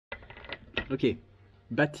Okay,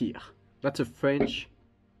 Batir. That's a French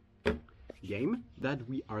game that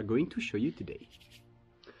we are going to show you today.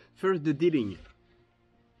 First, the dealing.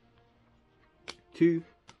 2,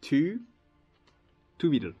 2, 2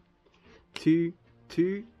 middle. 2,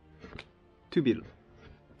 2, 2 middle.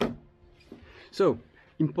 So,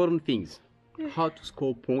 important things. How to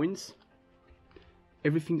score points.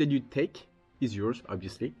 Everything that you take is yours,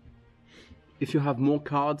 obviously. If you have more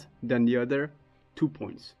cards than the other, 2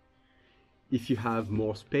 points. If you have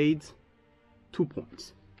more spades, 2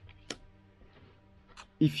 points.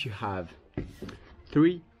 If you have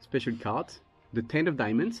 3 special cards, the 10 of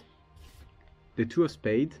diamonds, the 2 of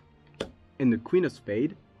spades, and the queen of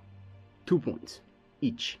spades, 2 points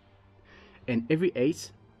each. And every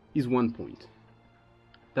ace is 1 point.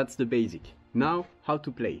 That's the basic. Now, how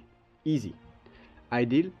to play? Easy. I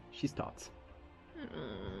deal, she starts.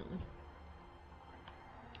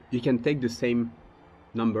 You can take the same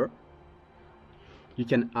number. You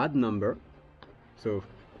can add number. So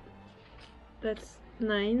that's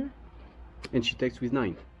 9. And she takes with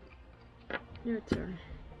 9. Your turn.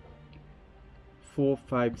 4,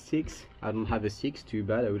 5, 6. I don't have a 6, too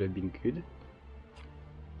bad, I would have been good.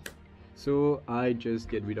 So I just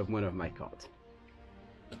get rid of one of my cards.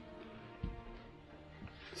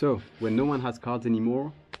 So when no one has cards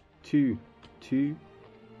anymore, 2, 2,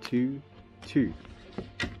 2, 2.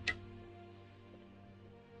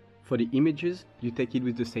 For the images, you take it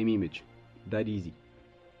with the same image. That easy.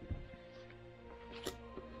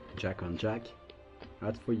 Jack on Jack.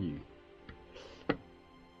 That's for you.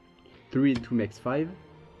 3 and 2 makes 5.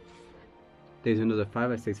 There's another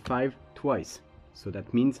 5. I say 5 twice. So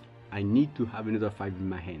that means I need to have another 5 in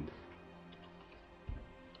my hand.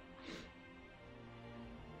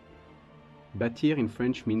 Batir in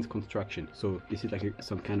French means construction. So this is like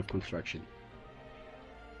some kind of construction.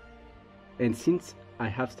 And since I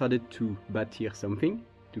have started to bâtir something,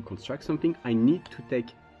 to construct something, I need to take,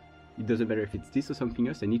 it doesn't matter if it's this or something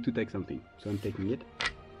else, I need to take something. So I'm taking it.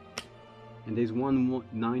 And there's 1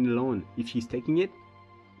 9 alone. If she's taking it,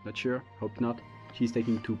 not sure, hope not, she's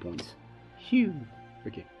taking 2 points. Phew!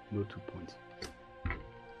 Okay, no 2 points.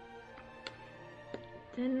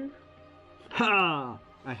 10. Ha!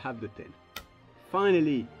 I have the 10.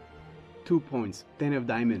 Finally! 2 points, 10 of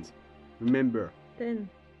diamonds. Remember, 10.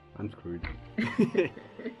 I'm screwed.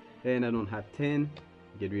 And I don't have 10.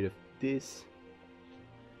 Get rid of this.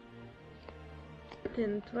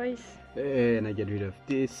 10 twice. And I get rid of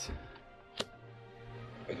this.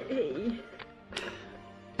 Hey.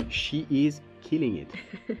 She is killing it.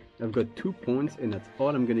 I've got 2 points and that's all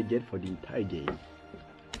I'm gonna get for the entire game.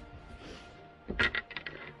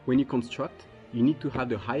 When you construct, you need to have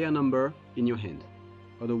the higher number in your hand.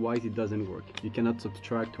 Otherwise it doesn't work. You cannot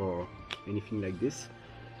subtract or anything like this.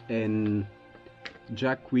 And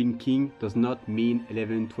Jack, Queen, King does not mean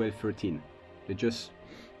 11, 12, 13. They're just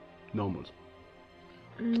normals.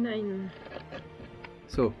 9.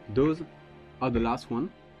 So those are the last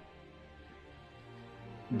one.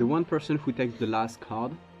 The one person who takes the last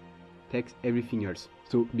card takes everything else.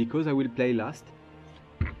 So because I will play last,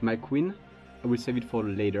 my queen, I will save it for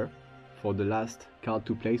later, for the last card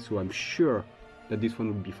to play, so I'm sure that this one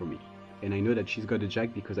will be for me. And I know that she's got a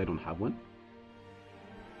jack because I don't have one.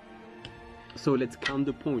 So let's count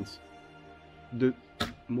the points. The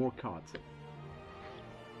more cards.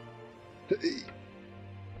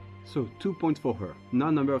 So 2 points for her.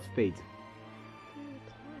 Now number of spades.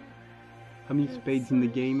 How many spades in the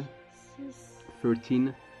game?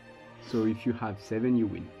 13. So if you have 7, you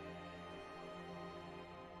win.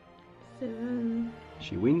 7.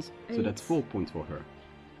 She wins, 8. so that's 4 points for her.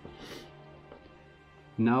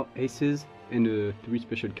 Now aces and 3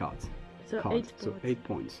 special cards. So 8 points. So 8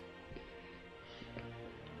 points.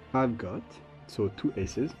 I've got, so 2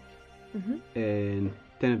 aces and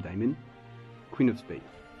 10 of diamond, queen of spade.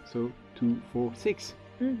 So 2, 4, 6.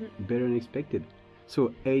 Better than expected.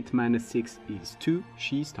 So 8 minus 6 is 2.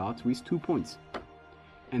 She starts with 2 points.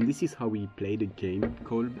 And this is how we play the game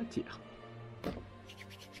called Batir.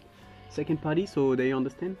 Second party, so they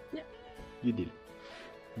understand? Yeah. You deal.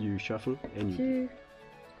 You shuffle and you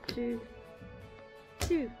 2, 2,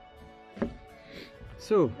 2.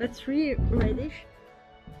 So That's 3 reddish.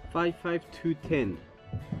 5, 5, 2, 10.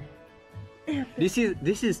 This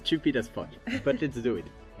is stupid as fuck, but let's do it.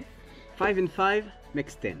 5 and 5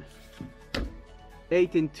 makes 10.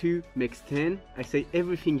 8 and 2 makes 10. I say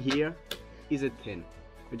everything here is a 10.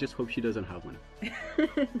 I just hope she doesn't have one.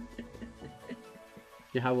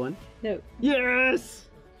 You have one? No. Yes!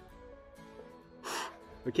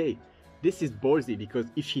 Okay, this is ballsy because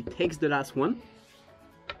if she takes the last one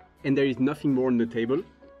and there is nothing more on the table,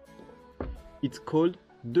 it's called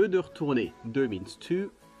deux de retourner. Deux means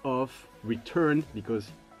two of return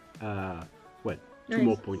because, well, two Nice.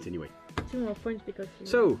 more points anyway. 2 more points because you...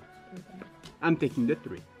 So, I'm taking the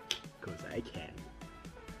 3 because I can.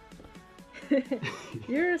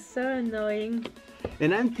 You're so annoying.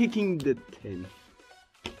 And I'm taking the 10.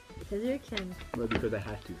 Because you can. Well, because I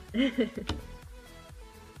have to.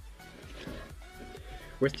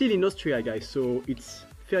 We're still in Austria, guys, so it's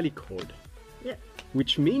fairly cold. Yeah.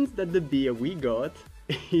 Which means that the beer we got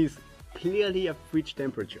is clearly a fridge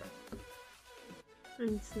temperature.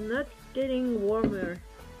 And it's not getting warmer.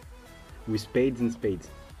 With spades and spades.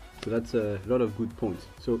 So that's a lot of good points.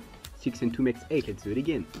 So 6 and 2 makes 8. Let's do it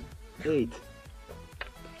again. 8.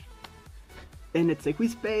 And let's take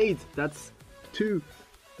with spades. That's 2,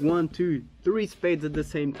 1, 2, 3 spades at the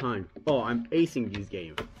same time. Oh, I'm acing this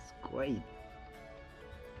game. It's great.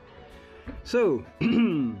 So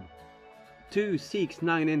 2, 6,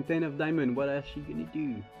 9 and 10 of diamond. What is she gonna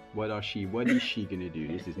do? What is she gonna do?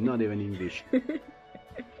 This is not even English.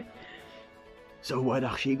 So what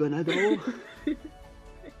are she gonna do?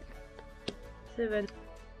 7.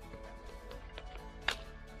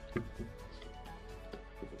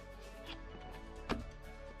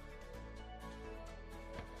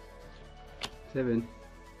 Seven.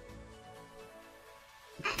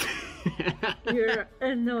 You're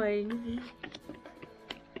annoying.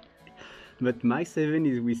 But my 7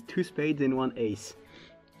 is with 2 spades and 1 ace.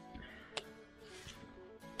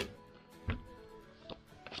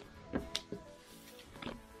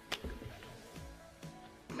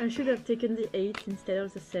 I should have taken the 8 instead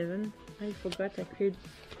of the 7. I forgot I could.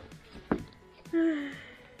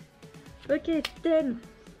 Okay, 10.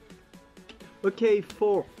 Okay,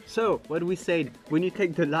 4. So what we said, when you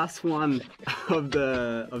take the last one of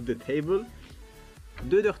the table,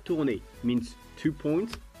 deux de retourner means 2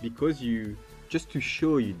 points because you, just to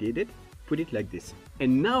show you did it, put it like this.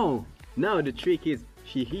 And now the trick is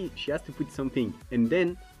she has to put something, and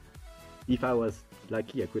then if I was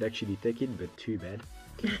lucky I could actually take it, but too bad.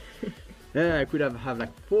 I could have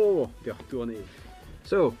like 4 de retourner.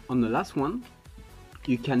 So on the last one,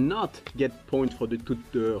 you cannot get points for the tout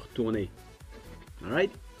de retourner.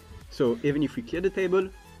 Alright? So even if we clear the table,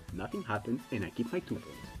 nothing happens and I keep my 2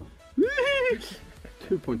 points.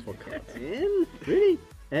 2 points for cards. And really?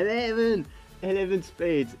 11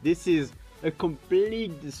 spades. This is a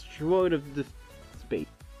complete destroy of the spade.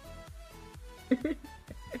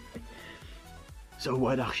 So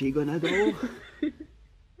what are she gonna do?